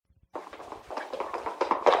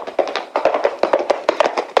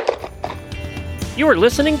You are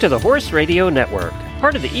listening to the Horse Radio Network,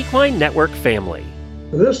 part of the Equine Network family.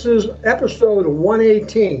 This is episode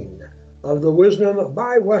 118 of the Wisdom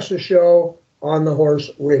by Wessa show on the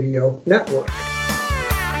Horse Radio Network.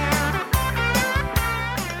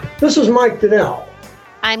 This is Mike Donnell.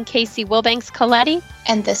 I'm Casey Wilbanks-Coletti.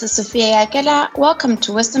 And this is Sophia Aguilar. Welcome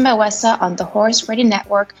to Wisdom by Wessa on the Horse Radio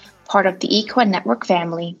Network, part of the Equine Network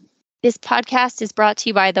family. This podcast is brought to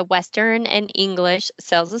you by the Western and English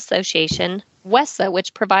Sales Association, WESA,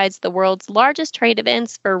 which provides the world's largest trade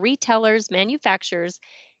events for retailers, manufacturers,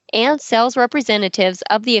 and sales representatives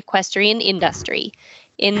of the equestrian industry.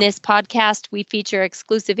 In this podcast, we feature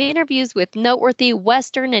exclusive interviews with noteworthy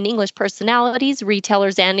Western and English personalities,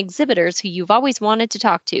 retailers, and exhibitors who you've always wanted to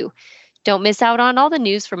talk to. Don't miss out on all the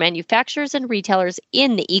news from manufacturers and retailers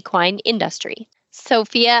in the equine industry.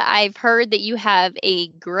 Sophia, I've heard that you have a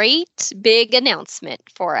great big announcement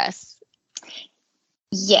for us.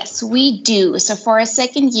 Yes, we do. So for a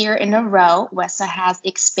second year in a row, WESA has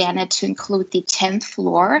expanded to include the 10th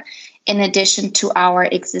floor, in addition to our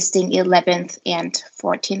existing 11th and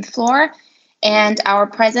 14th floor. And our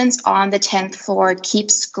presence on the 10th floor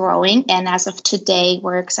keeps growing. And as of today,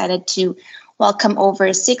 we're excited to welcome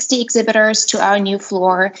over 60 exhibitors to our new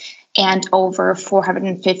floor and over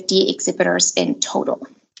 450 exhibitors in total.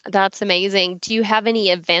 That's amazing. Do you have any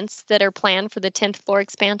events that are planned for the 10th floor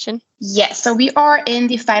expansion? Yes, so we are in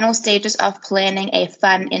the final stages of planning a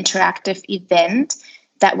fun interactive event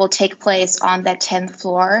that will take place on that 10th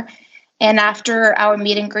floor. And after our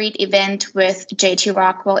meet and greet event with JT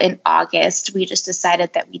Rockwell in August, we just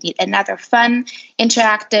decided that we need another fun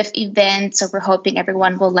interactive event. So we're hoping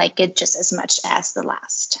everyone will like it just as much as the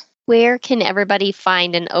last. Where can everybody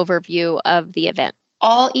find an overview of the event?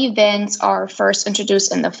 All events are first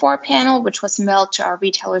introduced in the 4 panel, which was mailed to our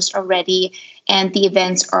retailers already. And the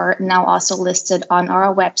events are now also listed on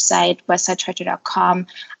our website, westsidetractor.com,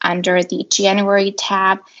 under the January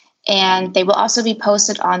tab. And they will also be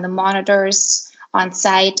posted on the monitors on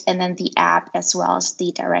site and then the app as well as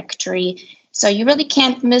the directory. So you really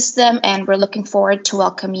can't miss them. And we're looking forward to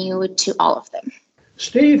welcome you to all of them.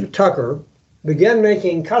 Steve Tucker began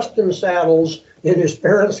making custom saddles in his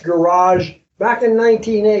parents' garage back in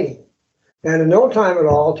 1980. And in no time at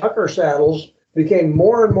all, Tucker saddles became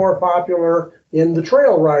more and more popular in the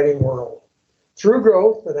trail riding world. Through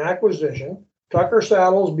growth and acquisition, Tucker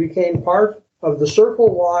saddles became part of the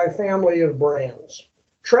Circle Y family of brands.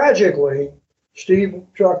 Tragically, Steve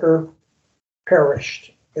Tucker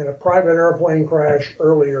perished in a private airplane crash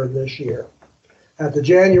earlier this year. At the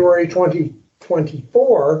January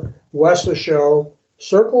 2024 WESA show,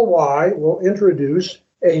 Circle Y will introduce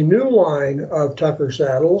a new line of Tucker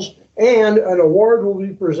saddles, and an award will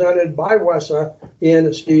be presented by WESA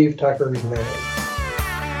in Steve Tucker's name.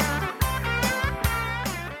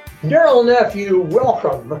 Daryl Nephew,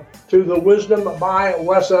 welcome to the Wisdom by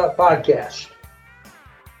WESA podcast.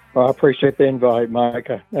 Well, I appreciate the invite,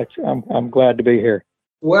 Mike. I'm glad to be here.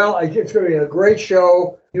 Well, it's going to be a great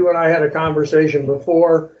show. You and I had a conversation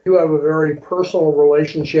before. You have a very personal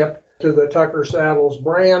relationship to the Tucker Saddles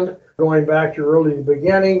brand, going back to early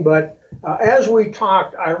beginning. But as we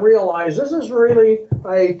talked, I realized this is really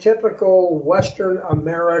a typical Western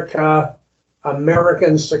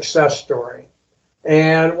American success story.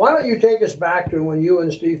 And why don't you take us back to when you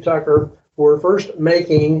and Steve Tucker were first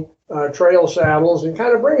making trail saddles and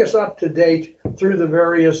kind of bring us up to date through the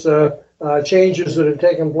various changes that have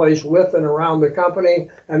taken place with and around the company.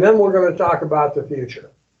 And then we're going to talk about the future.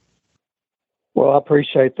 Well, I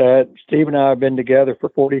appreciate that. Steve and I have been together for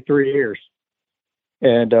 43 years.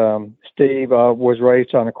 And Steve was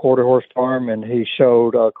raised on a quarter horse farm, and he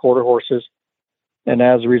showed quarter horses. And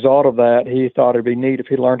as a result of that, he thought it'd be neat if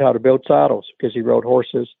he learned how to build saddles because he rode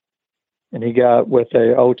horses. And he got with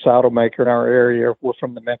an old saddle maker in our area. We're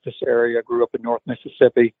from the Memphis area, grew up in North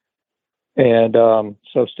Mississippi. And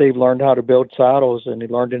so Steve learned how to build saddles, and he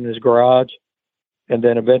learned in his garage. And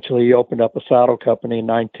then eventually he opened up a saddle company in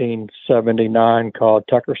 1979 called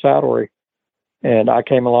Tucker Saddlery. And I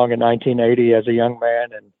came along in 1980 as a young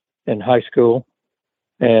man in high school.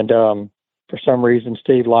 And for some reason,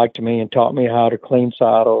 Steve liked me and taught me how to clean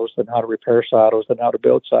saddles and how to repair saddles and how to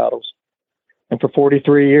build saddles. And for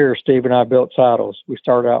 43 years, Steve and I built saddles. We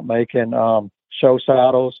started out making show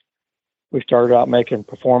saddles. We started out making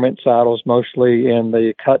performance saddles, mostly in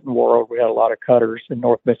the cutting world. We had a lot of cutters in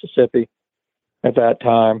North Mississippi at that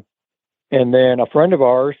time. And then a friend of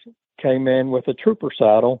ours came in with a trooper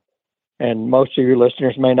saddle. And most of your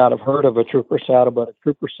listeners may not have heard of a trooper saddle, but a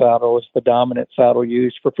trooper saddle is the dominant saddle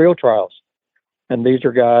used for field trials. And these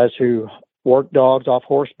are guys who work dogs off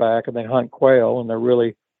horseback and they hunt quail, and they're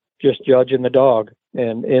really just judging the dog.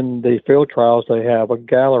 And in the field trials, they have a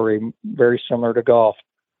gallery very similar to golf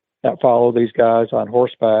that follow these guys on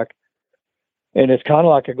horseback. And it's kind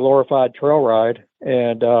of like a glorified trail ride.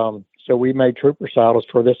 And so we made trooper saddles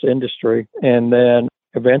for this industry. And then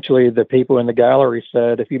eventually the people in the gallery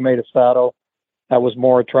said, if you made a saddle that was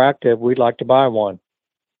more attractive, we'd like to buy one.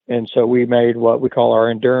 And so we made what we call our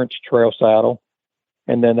endurance trail saddle.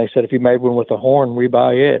 And then they said, if you made one with a horn, we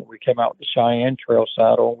buy it. We came out with the Cheyenne trail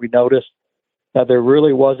saddle. We noticed that there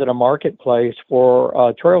really wasn't a marketplace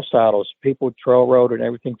for trail saddles. People trail rode and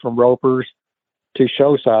everything from ropers to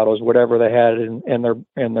show saddles, whatever they had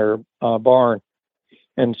in their barn.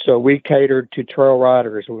 And so we catered to trail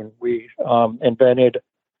riders when we invented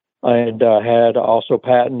and had also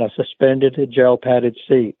patent a suspended gel padded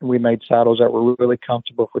seat. We made saddles that were really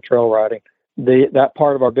comfortable for trail riding. That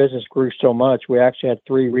part of our business grew so much, we actually had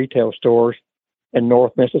 3 retail stores in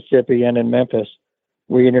North Mississippi and in Memphis.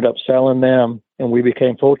 We ended up selling them, and we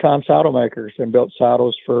became full-time saddle makers and built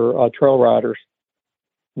saddles for trail riders.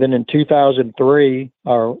 Then in 2003,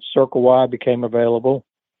 our Circle Y became available.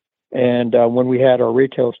 And when we had our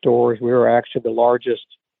retail stores, we were actually the largest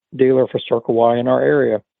dealer for Circle Y in our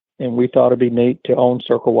area. And we thought it'd be neat to own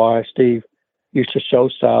Circle Y. Steve used to show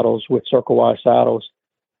saddles with Circle Y saddles.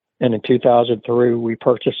 And in 2003, we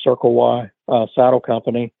purchased Circle Y Saddle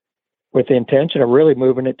Company with the intention of really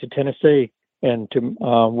moving it to Tennessee and to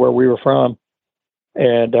where we were from.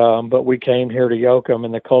 And but we came here to Yoakum,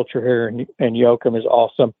 and the culture here in Yoakum is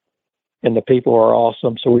awesome, and the people are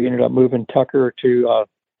awesome. So we ended up moving Tucker to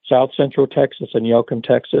South Central Texas and Yoakum,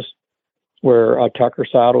 Texas, where Tucker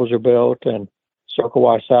saddles are built and Circle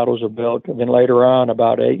Y saddles are built. And then later on,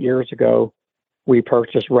 about 8 years ago, we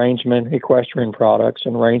purchased Rangeman Equestrian Products,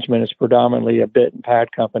 and Rangeman is predominantly a bit and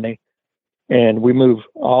pad company. And we moved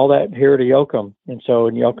all that here to Yoakum. And so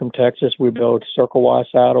in Yoakum, Texas, we build Circle Y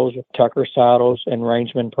saddles, Tucker saddles, and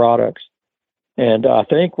Rangeman products. And I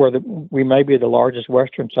think we may be the largest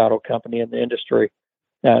Western saddle company in the industry.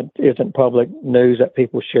 That isn't public news that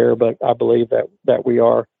people share, but I believe that we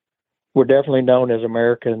are. We're definitely known as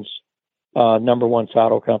Americans' #1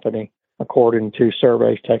 saddle company, according to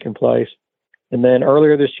surveys taking place. And then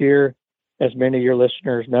earlier this year, as many of your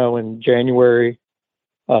listeners know, in January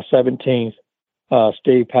 17th,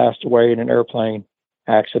 Steve passed away in an airplane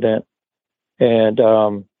accident. And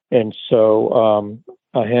so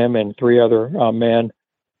him and 3 other men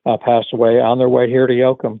passed away on their way here to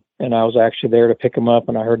Yoakum. And I was actually there to pick him up,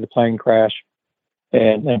 and I heard the plane crash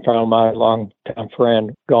and found my longtime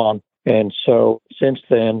friend gone. And so since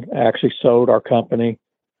then, I actually sold our company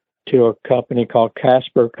to a company called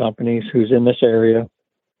Casper Companies, who's in this area,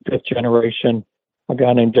 5th generation. A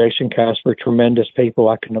guy named Jason Casper, tremendous people.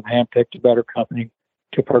 I couldn't have handpicked a better company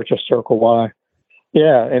to purchase Circle Y.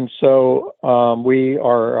 Yeah, and so we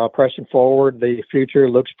are pressing forward. The future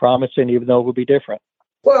looks promising, even though it will be different.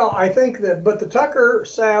 Well, I think but the Tucker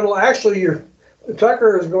saddle, actually, the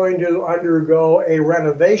Tucker is going to undergo a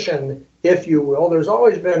renovation, if you will. There's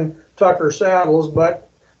always been Tucker saddles, but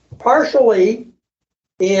partially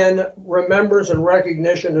in remembrance and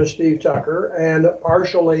recognition of Steve Tucker, and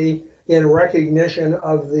partially in recognition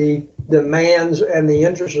of the demands and the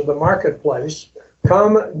interests of the marketplace.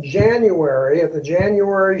 Come January, at the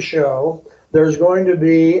January show, there's going to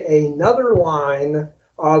be another line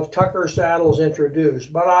of Tucker saddles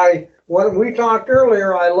introduced. But when we talked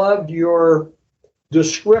earlier, I loved your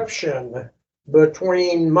description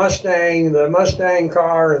between the Mustang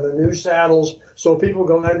car and the new saddles, so people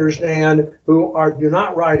can understand who do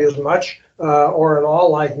not ride as much or at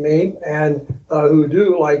all like me, and who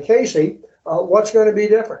do like Casey, what's going to be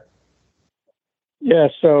different? Yeah,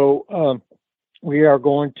 so we are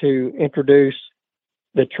going to introduce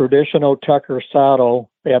the traditional Tucker saddle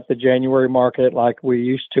at the January market like we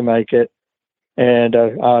used to make it. And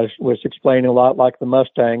I was explaining a lot like the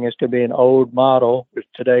Mustang is to be an old model with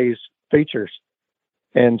today's features.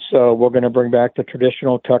 And so we're going to bring back the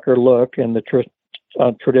traditional Tucker look and the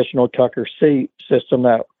traditional Tucker seat system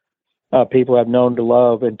that people have known to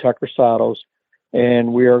love in Tucker saddles.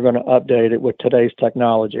 And we are going to update it with today's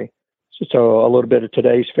technology. So a little bit of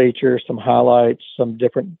today's features, some highlights, some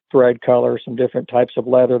different thread colors, some different types of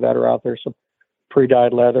leather that are out there, some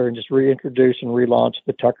pre-dyed leather, and just reintroduce and relaunch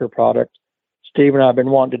the Tucker product. Steve and I have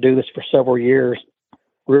been wanting to do this for several years,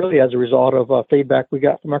 really as a result of feedback we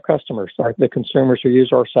got from our customers. The consumers who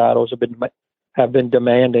use our saddles have been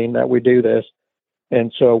demanding that we do this.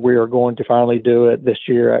 And so we are going to finally do it this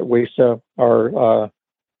year at WESA.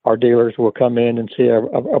 Our dealers will come in and see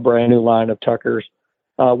a brand new line of Tuckers.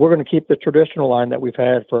 We're going to keep the traditional line that we've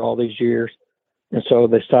had for all these years. And so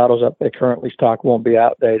the saddles that they currently stock won't be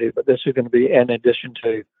outdated, but this is going to be in addition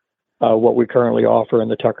to what we currently offer in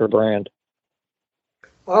the Tucker brand.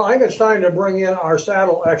 Well, I think it's time to bring in our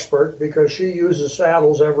saddle expert because she uses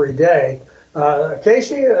saddles every day.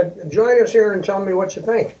 Casey, join us here and tell me what you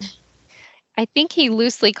think. I think he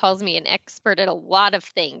loosely calls me an expert at a lot of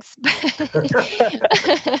things.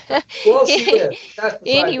 Well, she is.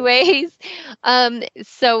 Anyways,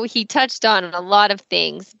 so he touched on a lot of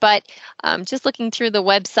things, but just looking through the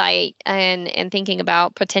website and thinking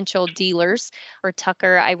about potential dealers for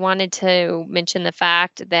Tucker, I wanted to mention the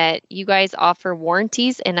fact that you guys offer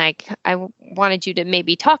warranties, and I wanted you to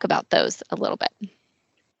maybe talk about those a little bit.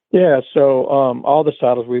 Yeah, so all the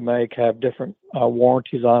saddles we make have different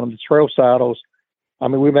warranties on them. The trail saddles, I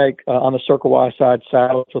mean, we make on the Circle Y side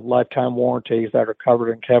saddles with lifetime warranties that are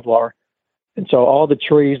covered in Kevlar. And so all the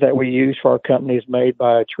trees that we use for our company is made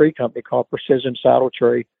by a tree company called Precision Saddle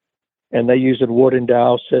Tree. And they use a wood and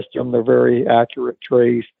dowel system. They're very accurate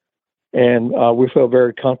trees. And we feel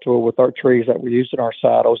very comfortable with our trees that we use in our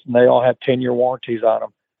saddles. And they all have 10-year warranties on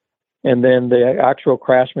them. And then the actual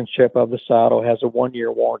craftsmanship of the saddle has a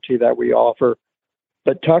 1-year warranty that we offer.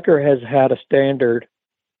 But Tucker has had a standard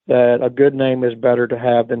that a good name is better to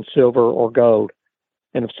have than silver or gold.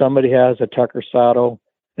 And if somebody has a Tucker saddle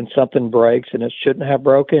and something breaks and it shouldn't have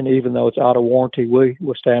broken, even though it's out of warranty, we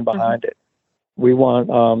will stand behind it. We want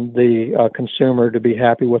the consumer to be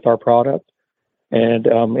happy with our product. And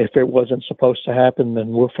if it wasn't supposed to happen, then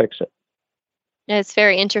we'll fix it. It's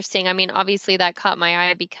very interesting. I mean, obviously that caught my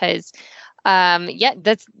eye because,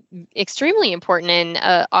 that's extremely important.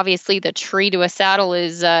 And obviously the tree to a saddle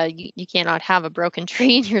is you cannot have a broken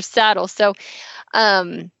tree in your saddle. So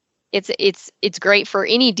it's great for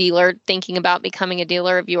any dealer thinking about becoming a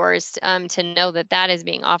dealer of yours to know that is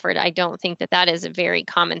being offered. I don't think that is a very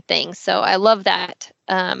common thing. So I love that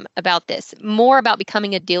about this. More about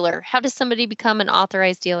becoming a dealer. How does somebody become an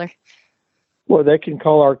authorized dealer? Well, they can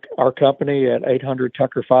call our company at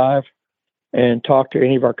 800-TUCKER-5 and talk to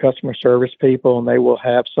any of our customer service people, and they will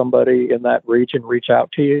have somebody in that region reach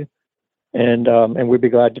out to you, and we'd be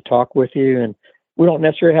glad to talk with you. And we don't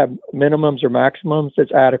necessarily have minimums or maximums.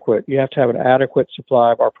 It's adequate. You have to have an adequate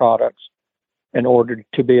supply of our products in order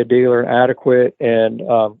to be a dealer. Adequate and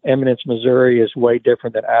Eminence, Missouri is way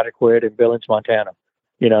different than adequate in Billings, Montana.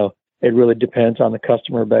 You know, it really depends on the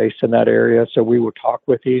customer base in that area. So we will talk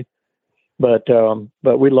with you. But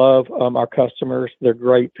we love our customers. They're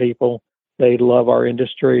great people. They love our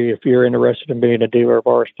industry. If you're interested in being a dealer of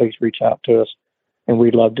ours, please reach out to us, and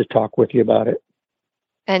we'd love to talk with you about it.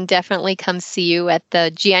 And definitely come see you at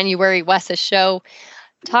the January WESA show.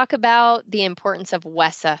 Talk about the importance of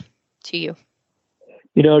WESA to you.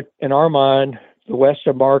 You know, in our mind, the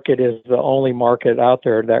WESA market is the only market out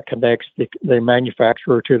there that connects the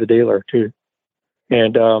manufacturer to the dealer too.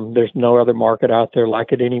 And there's no other market out there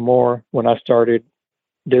like it anymore. When I started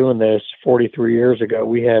doing this 43 years ago,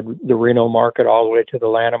 we had the Reno market all the way to the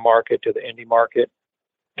Atlanta market, to the Indy market,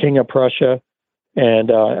 King of Prussia. And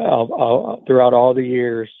throughout all the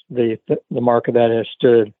years, the market that has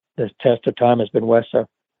stood the test of time has been WESA.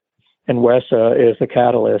 And WESA is the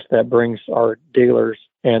catalyst that brings our dealers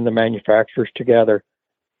and the manufacturers together.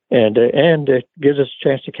 And it gives us a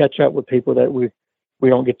chance to catch up with people that we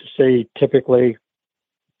don't get to see. Typically,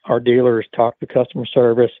 our dealers talk to customer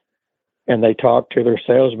service and they talk to their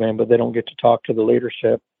salesmen, but they don't get to talk to the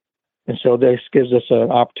leadership. And so this gives us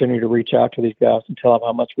an opportunity to reach out to these guys and tell them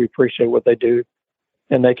how much we appreciate what they do.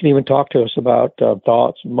 And they can even talk to us about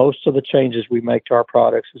thoughts. Most of the changes we make to our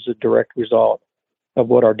products is a direct result of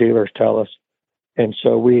what our dealers tell us. And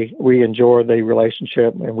so we enjoy the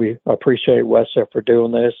relationship, and we appreciate WESA for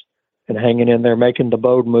doing this and hanging in there, making the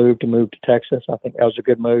bold move to Texas. I think that was a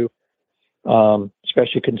good move.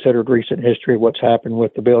 Especially considered recent history of what's happened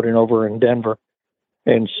with the building over in Denver.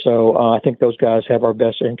 And so I think those guys have our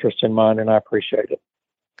best interest in mind, and I appreciate it.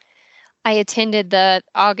 I attended the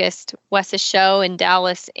August WESA show in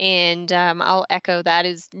Dallas, and I'll echo that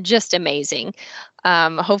is just amazing.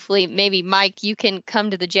 Hopefully, maybe Mike, you can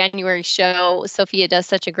come to the January show. Sophia does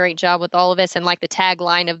such a great job with all of us. And like the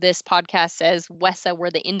tagline of this podcast says, WESA,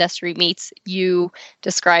 where the industry meets. You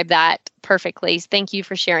describe that perfectly. Thank you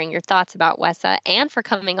for sharing your thoughts about WESA and for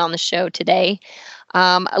coming on the show today.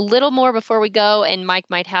 A little more before we go, and Mike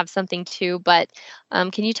might have something too, but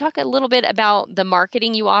can you talk a little bit about the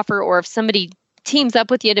marketing you offer, or if somebody teams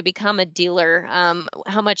up with you to become a dealer,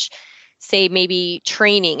 how much, say, maybe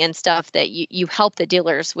training and stuff that you help the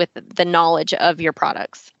dealers with the knowledge of your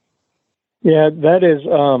products? Yeah, that is,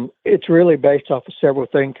 it's really based off of several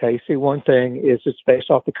things, Casey. One thing is it's based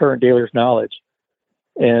off the current dealer's knowledge.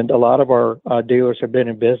 And a lot of our dealers have been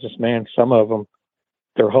in business, man, some of them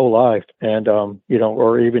their whole life, and,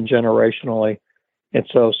 or even generationally. And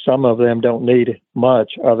so some of them don't need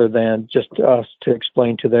much other than just us to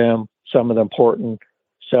explain to them some of the important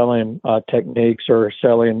selling techniques or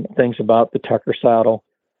selling things about the Tucker saddle.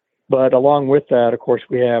 But along with that, of course,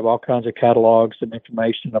 we have all kinds of catalogs and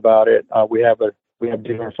information about it. We have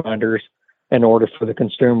dealer finders in order for the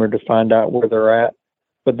consumer to find out where they're at.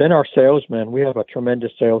 But then our salesmen, we have a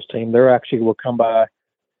tremendous sales team. They actually will come by.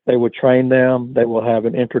 They would train them. They will have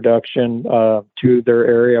an introduction to their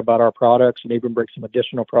area about our products and even bring some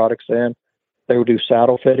additional products in. They will do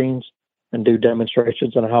saddle fittings and do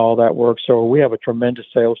demonstrations on how all that works. So we have a tremendous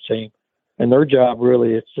sales team, and their job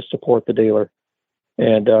really is to support the dealer.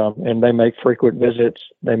 And they make frequent visits.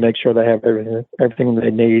 They make sure they have everything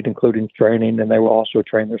they need, including training, and they will also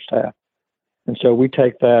train their staff. And so we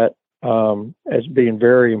take that as being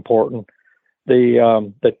very important.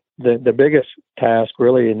 The biggest task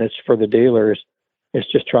really, and it's for the dealers, is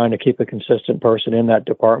just trying to keep a consistent person in that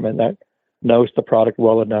department that knows the product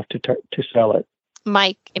well enough to sell it.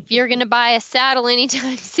 Mike, if you're going to buy a saddle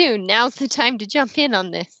anytime soon, now's the time to jump in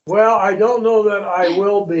on this. Well, I don't know that I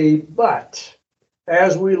will be, but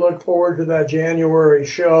as we look forward to that January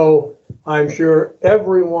show, I'm sure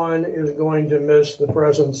everyone is going to miss the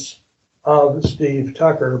presence of Steve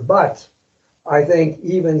Tucker. But I think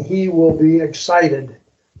even he will be excited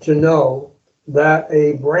to know that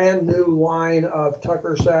a brand new line of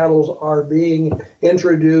Tucker saddles are being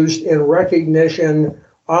introduced in recognition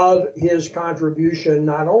of his contribution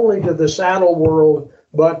not only to the saddle world,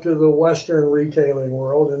 but to the Western retailing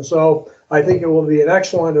world. And so I think it will be an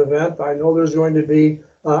excellent event. I know there's going to be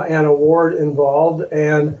an award involved.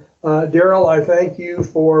 And Daryl, I thank you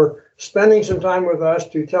for spending some time with us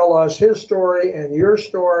to tell us his story and your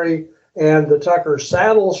story and the Tucker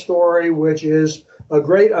saddle story, which is a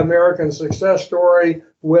great American success story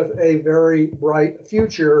with a very bright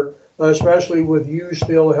future, especially with you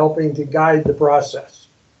still helping to guide the process.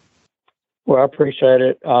 Well, I appreciate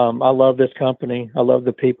it. I love this company. I love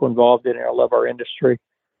the people involved in it. I love our industry.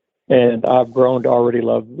 And I've grown to already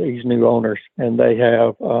love these new owners. And they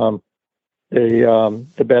have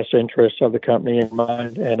the best interests of the company in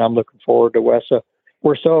mind. And I'm looking forward to WESA.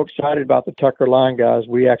 We're so excited about the Tucker line, guys.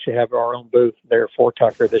 We actually have our own booth there for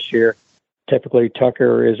Tucker this year. Typically,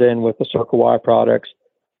 Tucker is in with the Circle Y products,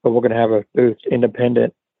 but we're going to have a booth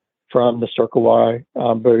independent from the Circle Y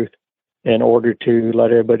booth in order to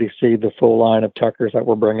let everybody see the full line of Tuckers that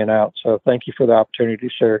we're bringing out. So thank you for the opportunity to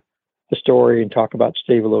share the story and talk about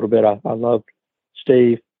Steve a little bit. I love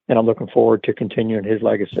Steve, and I'm looking forward to continuing his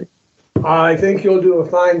legacy. I think you'll do a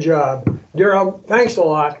fine job. Daryl, thanks a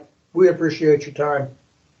lot. We appreciate your time.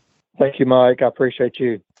 Thank you, Mike. I appreciate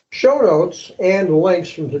you. Show notes and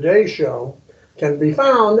links from today's show can be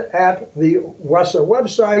found at the WESA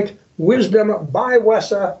website,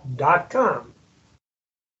 wisdombywesa.com.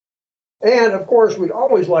 And, of course, we'd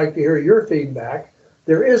always like to hear your feedback.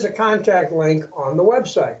 There is a contact link on the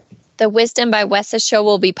website. The Wisdom by WESA show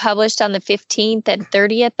will be published on the 15th and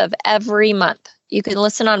 30th of every month. You can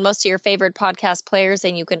listen on most of your favorite podcast players,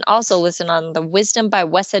 and you can also listen on the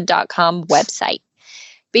wisdombywesa.com website.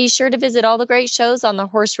 Be sure to visit all the great shows on the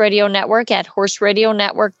Horse Radio Network at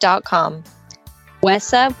horseradionetwork.com.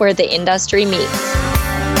 WESA, where the industry meets.